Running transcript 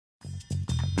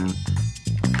Good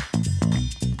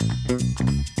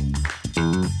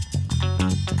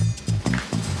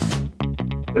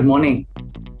morning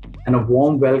and a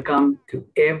warm welcome to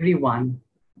everyone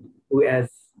who has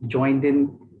joined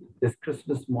in this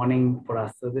Christmas morning for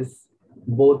our service,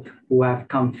 both who have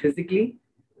come physically,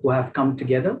 who have come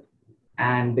together,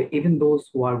 and even those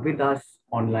who are with us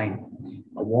online.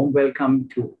 A warm welcome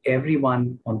to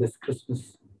everyone on this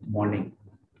Christmas morning.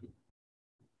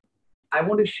 I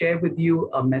want to share with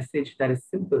you a message that is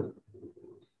simple,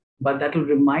 but that will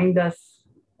remind us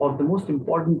of the most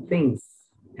important things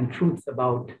and truths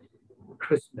about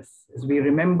Christmas, as we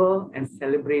remember and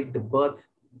celebrate the birth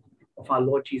of our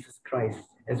Lord Jesus Christ,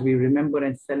 as we remember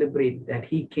and celebrate that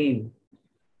He came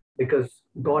because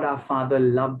God our Father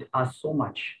loved us so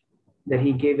much that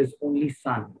He gave His only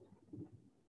Son.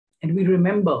 And we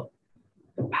remember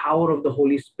the power of the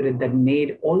Holy Spirit that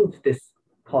made all of this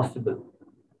possible.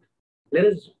 Let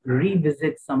us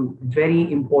revisit some very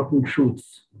important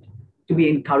truths to be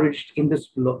encouraged in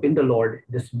the Lord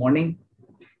this morning,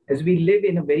 as we live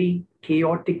in a very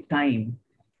chaotic time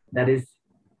that is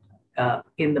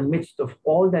in the midst of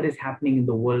all that is happening in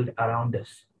the world around us.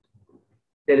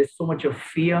 There is so much of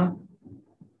fear.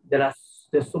 There's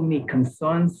so many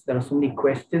concerns. There are so many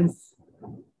questions.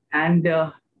 And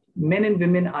men and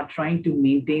women are trying to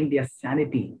maintain their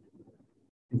sanity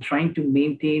and trying to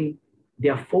maintain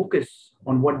their focus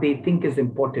on what they think is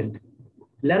important.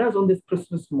 Let us on this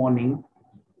Christmas morning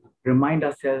remind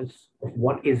ourselves of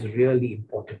what is really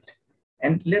important.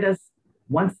 And let us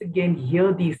once again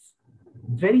hear these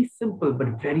very simple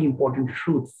but very important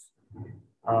truths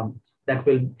that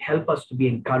will help us to be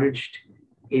encouraged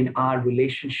in our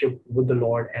relationship with the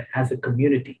Lord and as a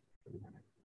community.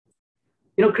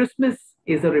 You know, Christmas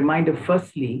is a reminder,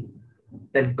 firstly,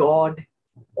 that God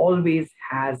always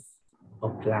has a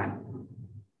plan.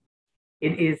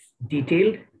 It is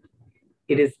detailed,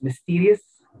 it is mysterious,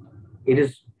 it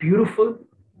is beautiful,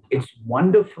 it's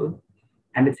wonderful,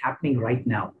 and it's happening right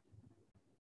now.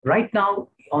 Right now,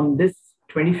 on this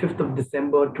 25th of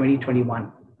December,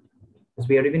 2021, as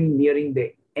we are even nearing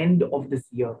the end of this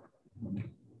year,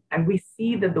 and we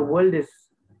see that the world is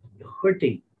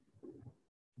hurting,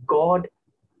 God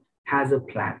has a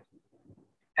plan.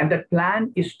 And that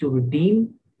plan is to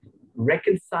redeem,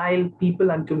 reconcile people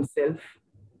unto Himself,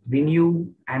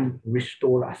 renew, and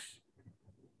restore us,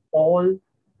 all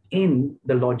in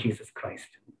the Lord Jesus Christ.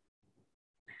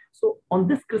 So on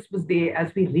this Christmas day,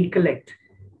 as we recollect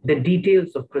the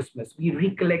details of Christmas, we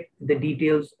recollect the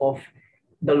details of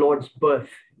the Lord's birth,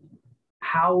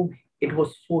 how it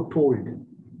was foretold,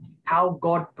 how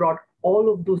God brought all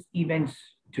of those events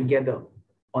together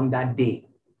on that day,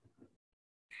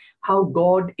 how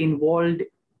God involved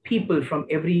people from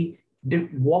every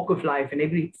walk of life and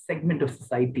every segment of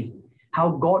society, how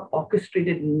God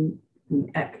orchestrated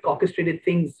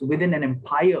things within an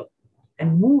empire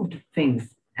and moved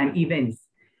things and events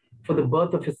for the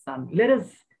birth of His Son. Let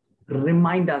us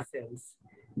remind ourselves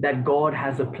that God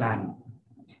has a plan.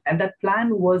 And that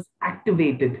plan was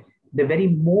activated the very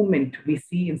moment we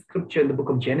see in Scripture in the book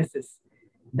of Genesis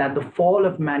that the fall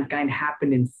of mankind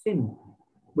happened in sin.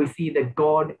 We see that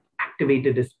God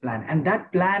activated His plan. And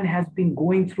that plan has been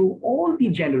going through all the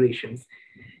generations.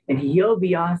 And here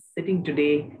we are sitting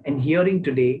today and hearing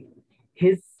today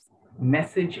His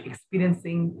message,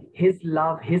 experiencing His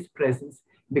love, His presence,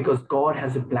 because God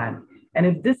has a plan. And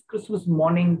if this Christmas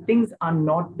morning things are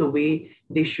not the way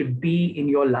they should be in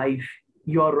your life,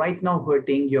 you are right now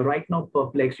hurting, you're right now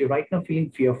perplexed, you're right now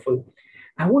feeling fearful,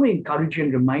 I want to encourage you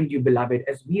and remind you, beloved,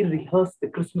 as we rehearse the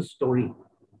Christmas story,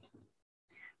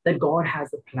 that God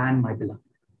has a plan, my beloved.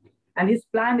 And His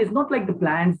plan is not like the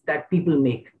plans that people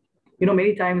make. You know,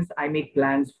 many times I make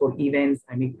plans for events,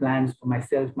 I make plans for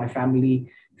myself, my family,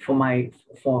 for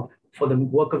the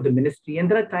work of the ministry. And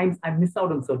there are times I miss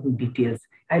out on certain details.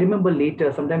 I remember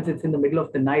later, sometimes it's in the middle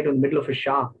of the night or in the middle of a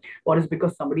shower, or it's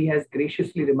because somebody has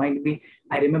graciously reminded me,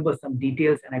 I remember some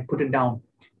details and I put it down.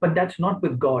 But that's not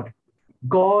with God.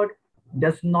 God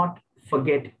does not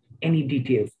forget any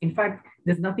details. In fact,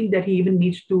 there's nothing that He even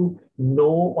needs to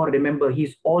know or remember.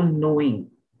 He's all knowing.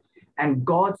 And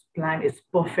God's plan is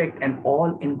perfect and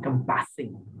all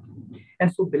encompassing.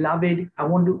 And so, beloved, I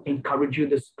want to encourage you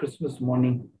this Christmas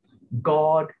morning.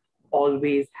 God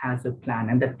always has a plan,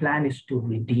 and that plan is to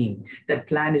redeem. That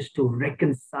plan is to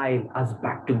reconcile us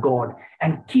back to God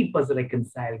and keep us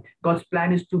reconciled. God's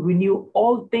plan is to renew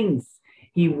all things.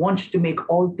 He wants to make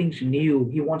all things new.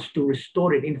 He wants to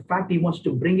restore it. In fact, He wants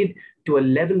to bring it to a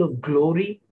level of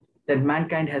glory that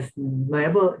mankind has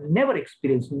never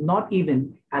experienced, not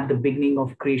even at the beginning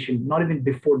of creation, not even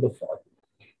before the fall.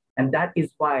 And that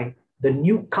is why The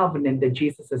new covenant that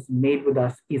Jesus has made with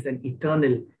us is an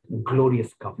eternal,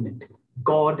 glorious covenant.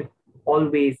 God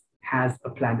always has a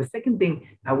plan. The second thing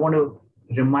I want to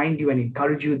remind you and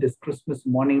encourage you this Christmas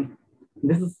morning,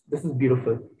 this is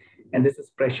beautiful and this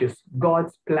is precious.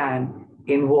 God's plan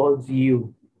involves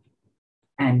you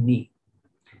and me.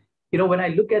 You know, when I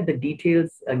look at the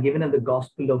details given in the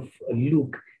Gospel of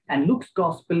Luke, and Luke's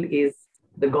Gospel is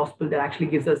the Gospel that actually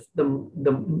gives us the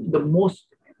most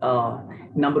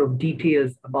number of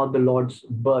details about the Lord's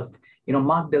birth. You know,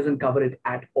 Mark doesn't cover it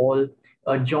at all.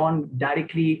 John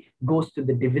directly goes to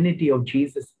the divinity of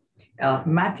Jesus.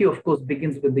 Matthew, of course,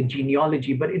 begins with the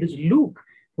genealogy, but it is Luke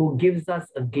who gives us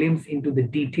a glimpse into the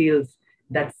details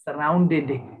that surrounded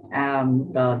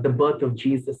the birth of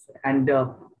Jesus. And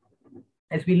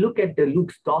as we look at the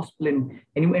Luke's gospel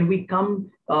and we come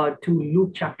to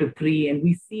Luke chapter 3, and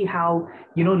we see how,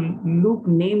 you know, Luke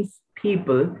names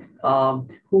people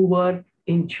who were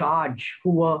in charge,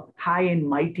 who were high and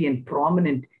mighty and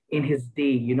prominent in his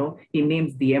day. You know, he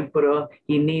names the emperor,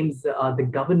 he names the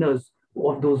governors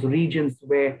of those regions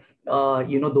where,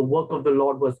 you know, the work of the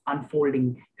Lord was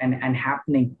unfolding and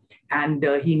happening. And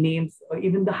he names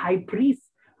even the high priests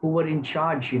who were in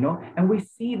charge, you know, and we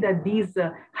see that these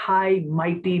high,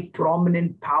 mighty,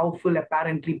 prominent, powerful,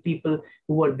 apparently people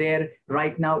who were there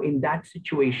right now in that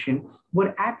situation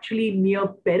were actually mere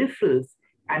peripherals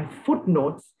and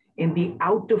footnotes in the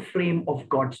outer frame of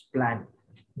God's plan.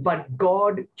 But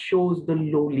God chose the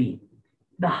lowly,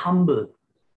 the humble,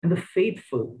 and the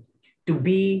faithful to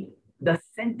be the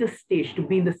center stage, to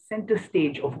be in the center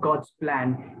stage of God's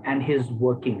plan and his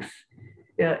workings.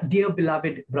 Dear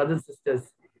beloved brothers and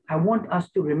sisters, I want us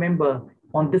to remember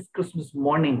on this Christmas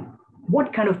morning,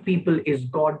 what kind of people is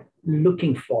God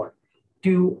looking for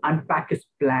to unpack his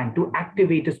plan, to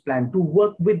activate his plan, to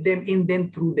work with them, in them,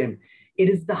 through them. It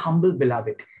is the humble,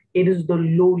 beloved. It is the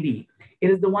lowly. It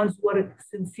is the ones who are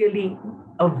sincerely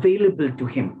available to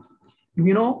him.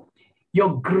 You know,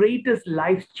 your greatest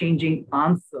life-changing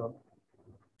answer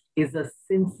is a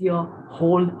sincere,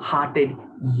 wholehearted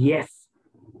yes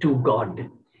to God.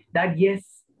 That yes,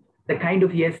 the kind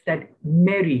of yes that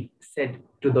Mary said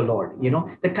to the Lord, you know,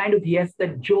 the kind of yes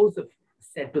that Joseph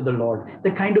said to the Lord,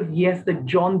 the kind of yes that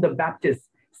John the Baptist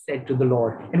said to the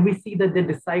Lord. And we see that the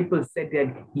disciples said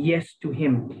that yes to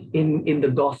him in the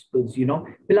Gospels, you know.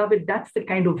 Beloved, that's the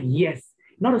kind of yes,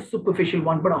 not a superficial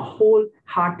one, but a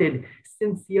wholehearted,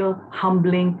 sincere,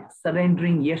 humbling,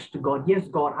 surrendering yes to God. Yes,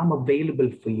 God, I'm available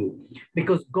for you,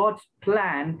 because God's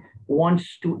plan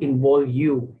wants to involve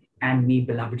you and me,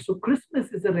 beloved. So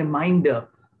Christmas is a reminder,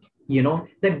 you know,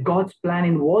 that God's plan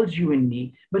involves you and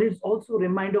me, but it's also a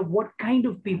reminder of what kind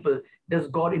of people does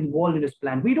God involve in his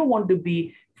plan. We don't want to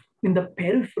be in the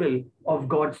peripheral of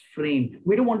God's frame.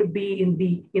 We don't want to be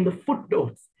in the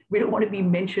footnotes. We don't want to be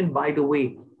mentioned by the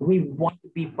way. We want to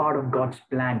be part of God's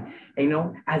plan, you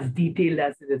know, as detailed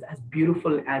as it is, as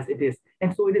beautiful as it is.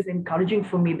 And so it is encouraging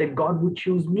for me that God would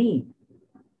choose me,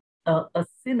 a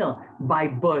sinner by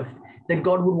birth, that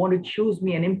God would want to choose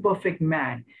me, an imperfect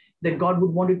man, that God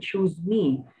would want to choose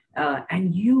me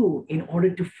and you in order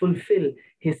to fulfill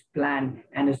his plan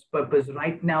and his purpose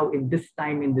right now in this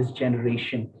time, in this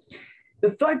generation.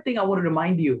 The third thing I want to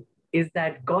remind you is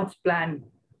that God's plan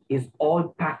is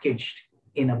all packaged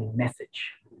in a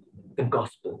message, the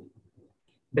gospel.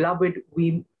 Beloved,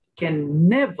 we can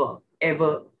never,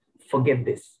 ever forget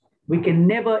this. We can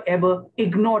never, ever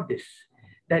ignore this,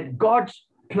 that God's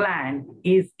plan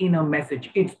is in a message.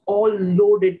 It's all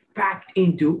loaded, packed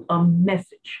into a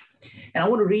message. And I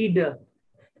want to read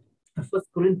 1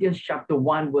 Corinthians chapter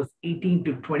 1, verse 18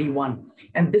 to 21.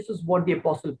 And this is what the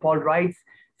Apostle Paul writes: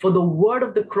 "For the word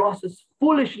of the cross is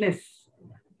foolishness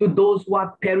to those who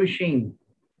are perishing,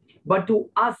 but to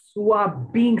us who are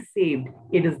being saved,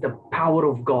 it is the power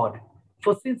of God.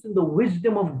 For since in the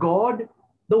wisdom of God,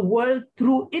 the world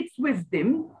through its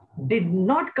wisdom did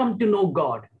not come to know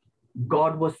God,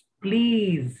 God was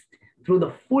pleased through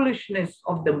the foolishness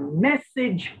of the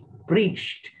message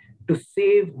preached to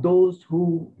save those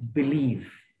who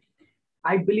believe."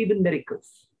 I believe in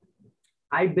miracles.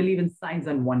 I believe in signs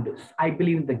and wonders. I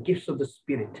believe in the gifts of the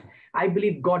Spirit. I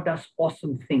believe God does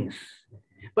awesome things.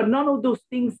 But none of those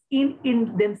things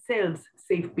in themselves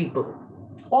save people.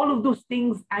 All of those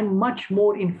things and much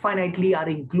more infinitely are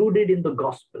included in the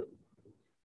gospel.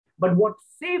 But what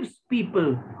saves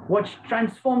people, what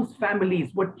transforms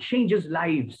families, what changes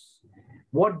lives,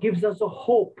 what gives us a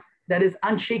hope that is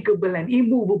unshakable and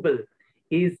immovable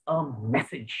is a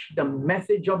message, the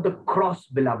message of the cross,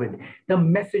 beloved, the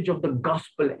message of the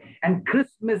gospel. And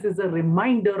Christmas is a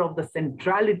reminder of the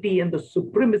centrality and the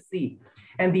supremacy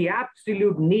and the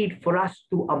absolute need for us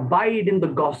to abide in the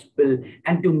gospel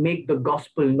and to make the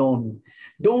gospel known.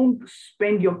 Don't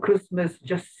spend your Christmas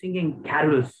just singing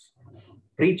carols.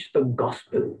 Preach the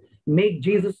gospel. Make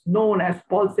Jesus known. As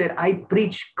Paul said, I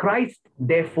preach Christ,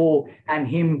 therefore, and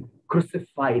him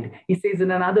crucified. He says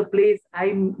in another place,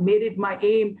 I made it my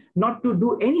aim not to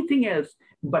do anything else,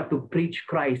 but to preach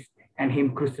Christ and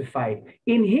him crucified.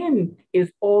 In him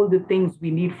is all the things we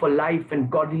need for life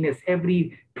and godliness.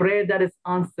 Every prayer that is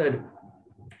answered,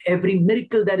 every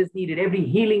miracle that is needed, every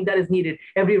healing that is needed,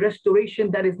 every restoration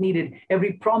that is needed,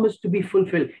 every promise to be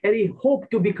fulfilled, every hope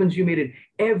to be consummated,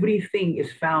 everything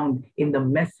is found in the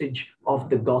message of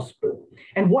the gospel.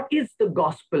 And what is the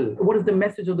gospel? What is the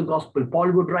message of the gospel?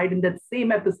 Paul would write in that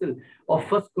same epistle of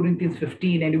 1 Corinthians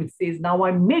 15, and he would say, now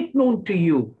I make known to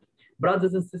you,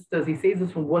 brothers and sisters, he says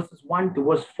this from verses 1 to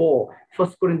verse 4.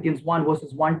 1 Corinthians 1,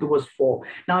 verses 1 to verse 4.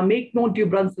 Now I make known to you,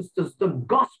 brothers and sisters, the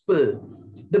gospel,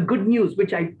 the good news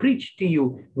which I preached to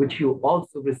you, which you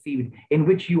also received, in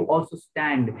which you also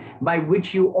stand, by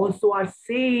which you also are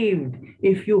saved,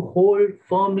 if you hold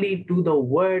firmly to the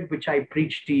word which I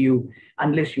preached to you,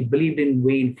 unless you believed in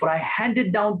vain. For I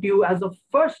handed down to you as of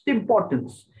first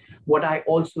importance what I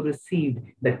also received,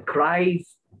 that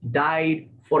Christ died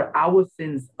for our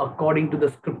sins according to the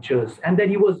scriptures, and that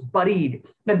he was buried,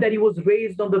 and that he was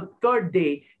raised on the third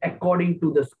day according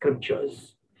to the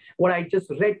scriptures. What I just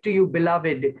read to you,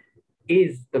 beloved,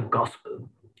 is the gospel.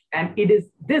 And it is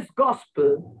this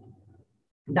gospel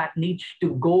that needs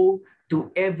to go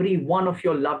to every one of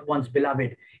your loved ones,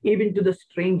 beloved, even to the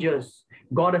strangers.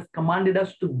 God has commanded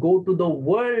us to go to the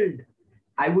world.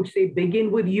 I would say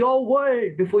begin with your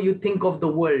world before you think of the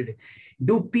world.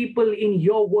 Do people in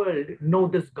your world know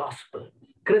this gospel?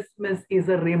 Christmas is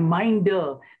a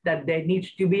reminder that there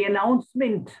needs to be an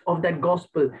announcement of that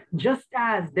gospel, just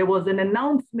as there was an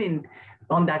announcement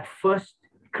on that first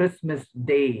Christmas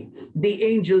day. The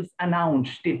angels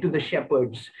announced it to the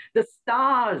shepherds. The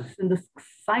stars and the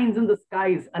signs in the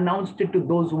skies announced it to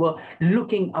those who were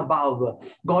looking above.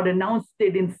 God announced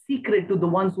it in secret to the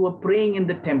ones who were praying in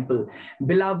the temple.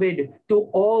 Beloved, to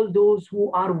all those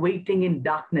who are waiting in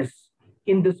darkness,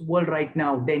 in this world right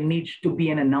now, there needs to be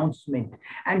an announcement.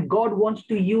 And God wants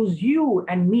to use you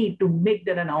and me to make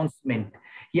that announcement.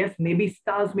 Yes, maybe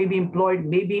stars may be employed,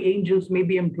 maybe angels may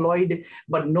be employed,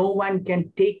 but no one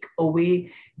can take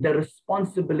away the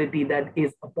responsibility that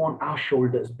is upon our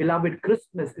shoulders. Beloved,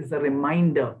 Christmas is a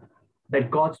reminder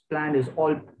that God's plan is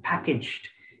all packaged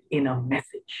in a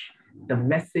message, the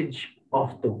message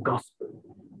of the gospel,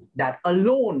 that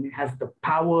alone has the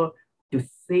power to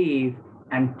save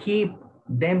and keep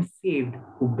them saved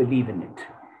who believe in it.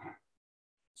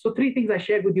 So 3 things I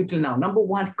shared with you till now. Number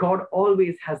 1, God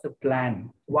always has a plan.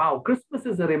 Wow, Christmas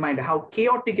is a reminder how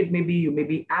chaotic it may be. You may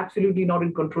be absolutely not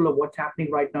in control of what's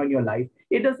happening right now in your life.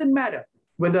 It doesn't matter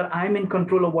whether I'm in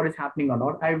control of what is happening or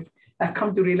not. I've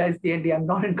come to realize the end day I'm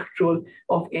not in control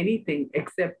of anything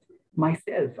except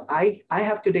myself. I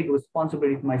have to take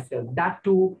responsibility for myself. That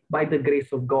too by the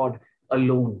grace of God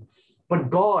alone. But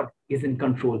God is in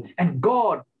control, and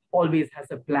God always has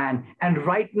a plan. And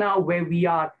right now where we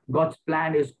are, God's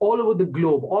plan is all over the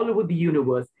globe, all over the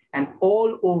universe, and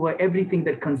all over everything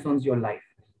that concerns your life.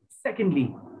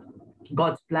 Secondly,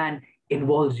 God's plan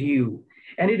involves you.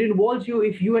 And it involves you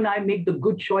if you and I make the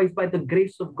good choice by the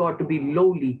grace of God to be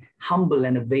lowly, humble,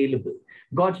 and available.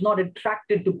 God's not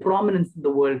attracted to prominence in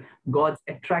the world. God's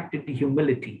attracted to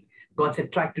humility. God's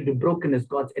attracted to brokenness.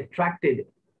 God's attracted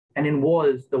and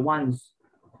involves the ones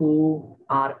who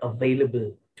are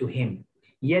available to him,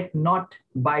 yet not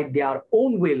by their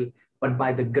own will, but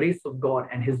by the grace of God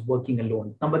and his working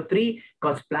alone. Number 3,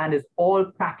 God's plan is all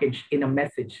packaged in a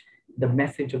message, the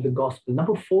message of the gospel.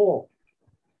 Number 4,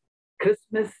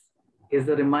 Christmas is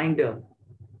a reminder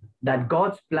that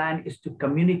God's plan is to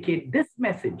communicate this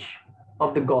message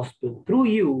of the gospel through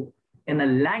you in a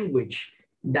language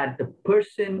that the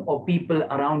person or people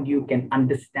around you can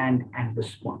understand and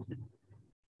respond.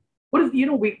 What is,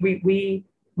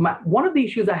 one of the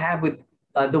issues I have with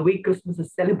the way Christmas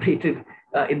is celebrated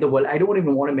in the world, I don't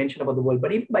even want to mention about the world,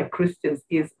 but even by Christians,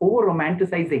 is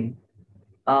over-romanticizing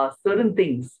certain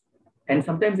things, and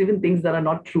sometimes even things that are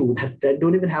not true, that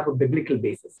don't even have a biblical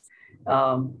basis.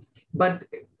 But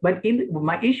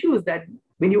my issue is that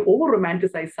when you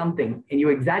over-romanticize something and you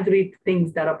exaggerate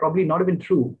things that are probably not even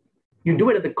true, you do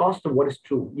it at the cost of what is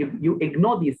true. You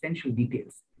ignore the essential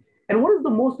details. And what is the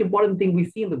most important thing we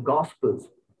see in the Gospels?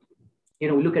 We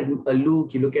look at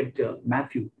Luke, you look at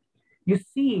Matthew. You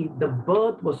see the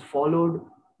birth was followed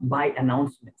by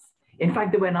announcements. In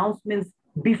fact, there were announcements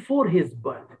before his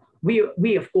birth.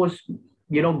 We of course,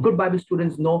 Good Bible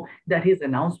students know that his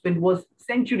announcement was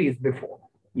centuries before.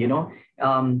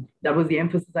 That was the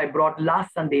emphasis I brought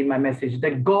last Sunday in my message,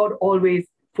 that God always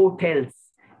foretells.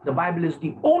 The Bible is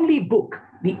the only book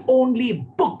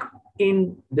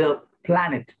in the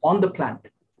planet, on the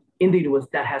planet, in the universe,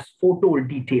 that has foretold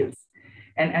details.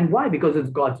 And why? Because it's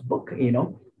God's book,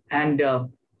 and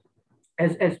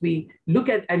as we look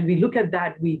at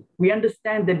that, we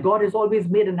understand that God has always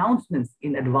made announcements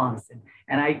in advance.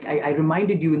 And I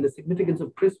reminded you in the significance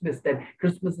of Christmas, that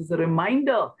Christmas is a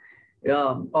reminder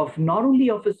of not only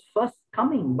of his first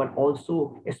coming, but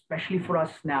also, especially for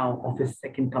us now, of his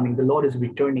second coming. The Lord is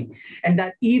returning, and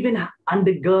that even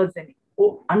undergirds and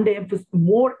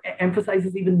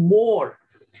emphasizes even more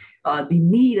the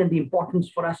need and the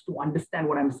importance for us to understand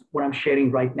what I'm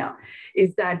sharing right now,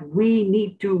 is that we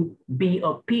need to be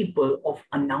a people of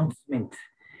announcement.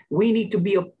 We need to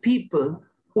be a people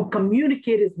who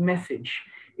communicate his message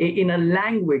in a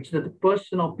language that the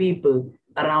person or people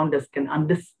around us can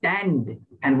understand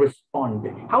and respond.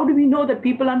 How do we know that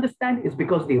people understand? It's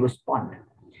because they respond.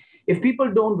 If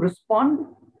people don't respond,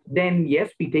 then yes,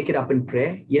 we take it up in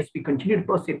prayer. Yes, we continue to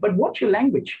proceed. But watch your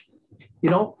language.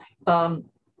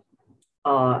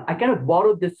 I kind of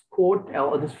borrowed this quote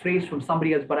or this phrase from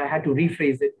somebody else, but I had to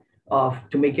rephrase it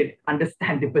to make it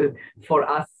understandable for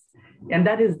us. And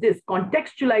that is this: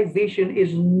 contextualization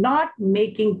is not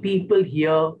making people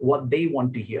hear what they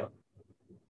want to hear.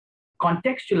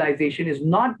 Contextualization is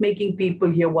not making people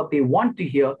hear what they want to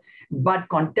hear, but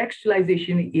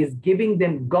contextualization is giving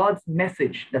them God's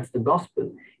message, that's the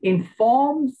gospel, in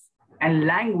forms and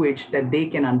language that they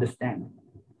can understand.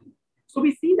 So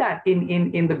we see that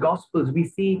in the Gospels. We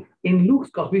see in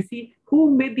Luke's Gospel, we see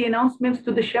who made the announcements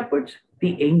to the shepherds?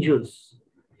 The angels.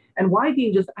 And why the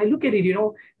angels? I look at it,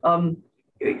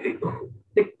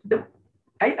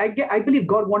 I believe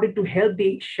God wanted to help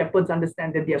the shepherds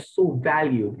understand that they are so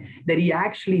valued, that he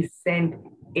actually sent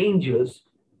angels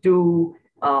to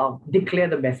declare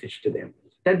the message to them.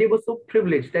 That they were so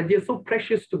privileged, that they're so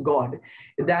precious to God,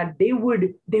 that they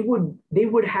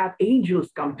would have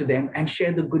angels come to them and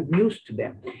share the good news to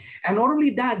them. And not only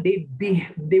that,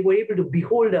 they were able to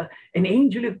behold an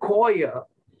angelic choir.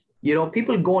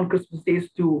 People go on Christmas days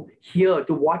to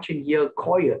watch and hear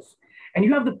choirs. And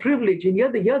you have the privilege, and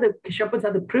here the shepherds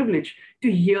have the privilege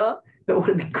to hear one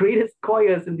of the greatest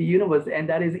choirs in the universe, and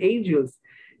that is angels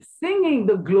singing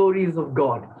the glories of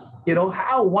God.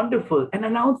 How wonderful an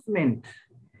announcement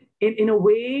in a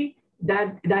way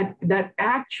that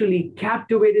actually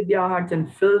captivated their hearts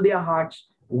and filled their hearts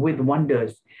with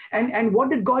wonders. And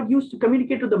what did God use to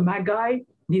communicate to the Magi,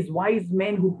 these wise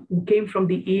men who came from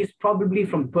the east, probably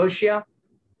from Persia?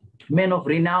 Men of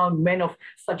renown, men of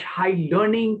such high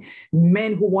learning,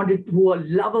 men who were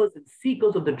lovers and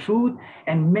seekers of the truth,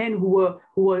 and men who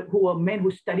were men who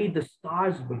studied the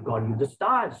stars. But God used the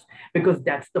stars because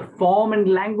that's the form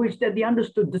and language that they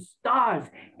understood. The stars,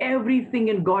 everything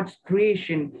in God's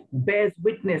creation bears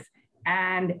witness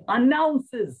and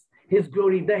announces his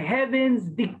glory. The heavens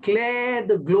declare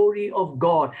the glory of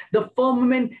God. The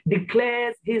firmament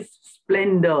declares his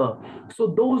splendor. So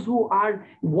those who are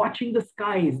watching the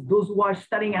skies, those who are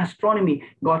studying astronomy,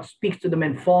 God speaks to them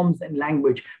in forms and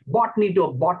language. Botany to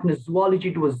a botanist,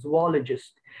 zoology to a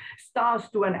zoologist, stars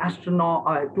to an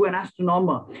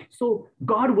astronomer. So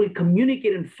God will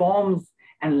communicate in forms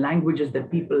and languages that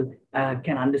people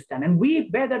can understand. And we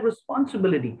bear that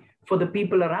responsibility for the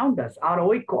people around us, our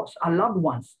oikos, our loved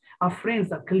ones, our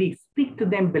friends, our colleagues. Speak to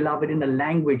them, beloved, in a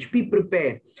language. Be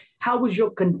prepared. How was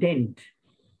your content?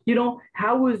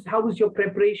 How was your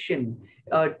preparation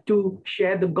to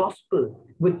share the gospel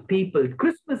with people?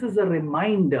 Christmas is a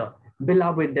reminder,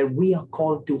 beloved, that we are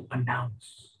called to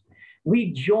announce.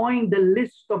 We join the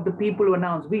list of the people who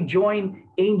announced. We join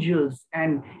angels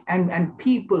and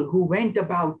people who went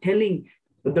about telling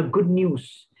the good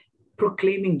news,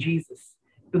 proclaiming Jesus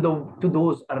to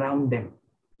those around them.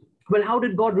 Well, how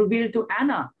did God reveal to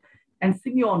Anna and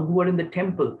Simeon, who were in the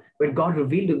temple, where God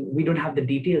revealed it? We don't have the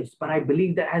details, but I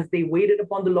believe that as they waited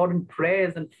upon the Lord in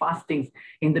prayers and fastings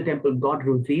in the temple, God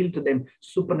revealed to them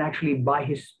supernaturally by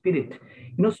his Spirit.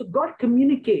 So God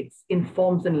communicates in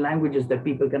forms and languages that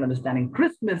people can understand. And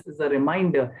Christmas is a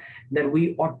reminder that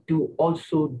we ought to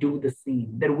also do the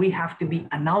same, that we have to be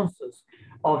announcers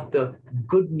of the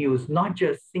good news, not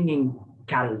just singing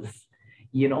carols.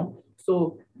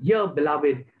 So here,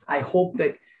 beloved, I hope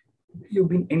that you've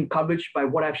been encouraged by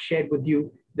what I've shared with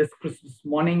you this Christmas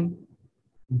morning.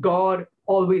 God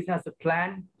always has a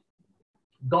plan.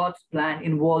 God's plan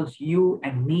involves you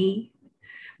and me,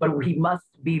 but we must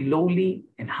be lowly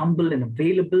and humble and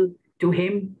available to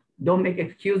him. Don't make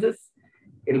excuses.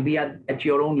 It'll be at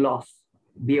your own loss.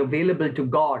 Be available to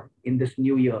God in this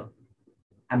new year.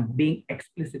 I'm being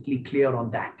explicitly clear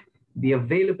on that. Be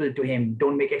available to Him.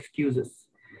 Don't make excuses.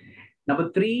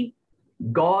 Number three,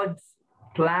 God's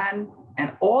plan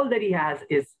and all that He has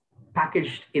is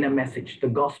packaged in a message, the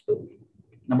gospel.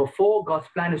 Number four, God's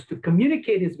plan is to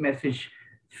communicate His message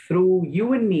through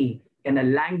you and me in a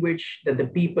language that the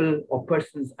people or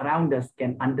persons around us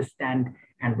can understand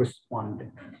and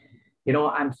respond. You know,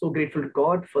 I'm so grateful to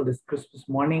God for this Christmas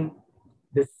morning.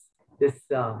 This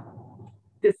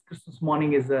Christmas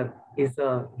morning is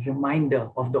a reminder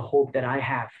of the hope that I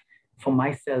have for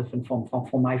myself and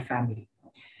for my family.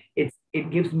 It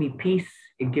gives me peace.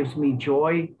 It gives me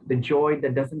joy, the joy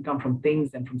that doesn't come from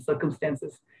things and from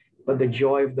circumstances, but the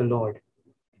joy of the Lord.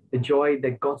 The joy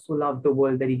that God so loved the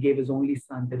world that He gave His only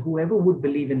Son, that whoever would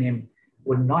believe in Him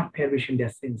would not perish in their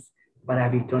sins, but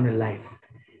have eternal life.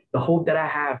 The hope that I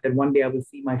have that one day I will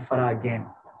see my Farah again.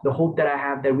 The hope that I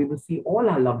have that we will see all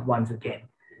our loved ones again.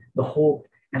 The hope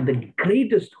and the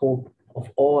greatest hope of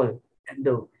all, and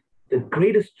the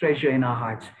greatest treasure in our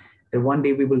hearts, that one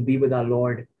day we will be with our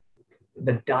Lord,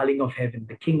 the darling of heaven,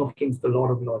 the King of kings, the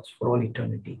Lord of lords, for all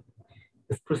eternity.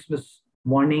 This Christmas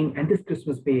morning and this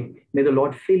Christmas day, may the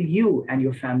Lord fill you and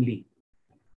your family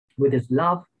with His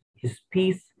love, His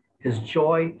peace, His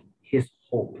joy, His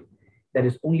hope that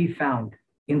is only found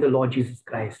in the Lord Jesus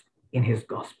Christ, in His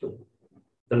gospel.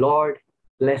 The Lord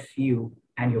bless you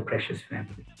and your precious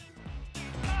family.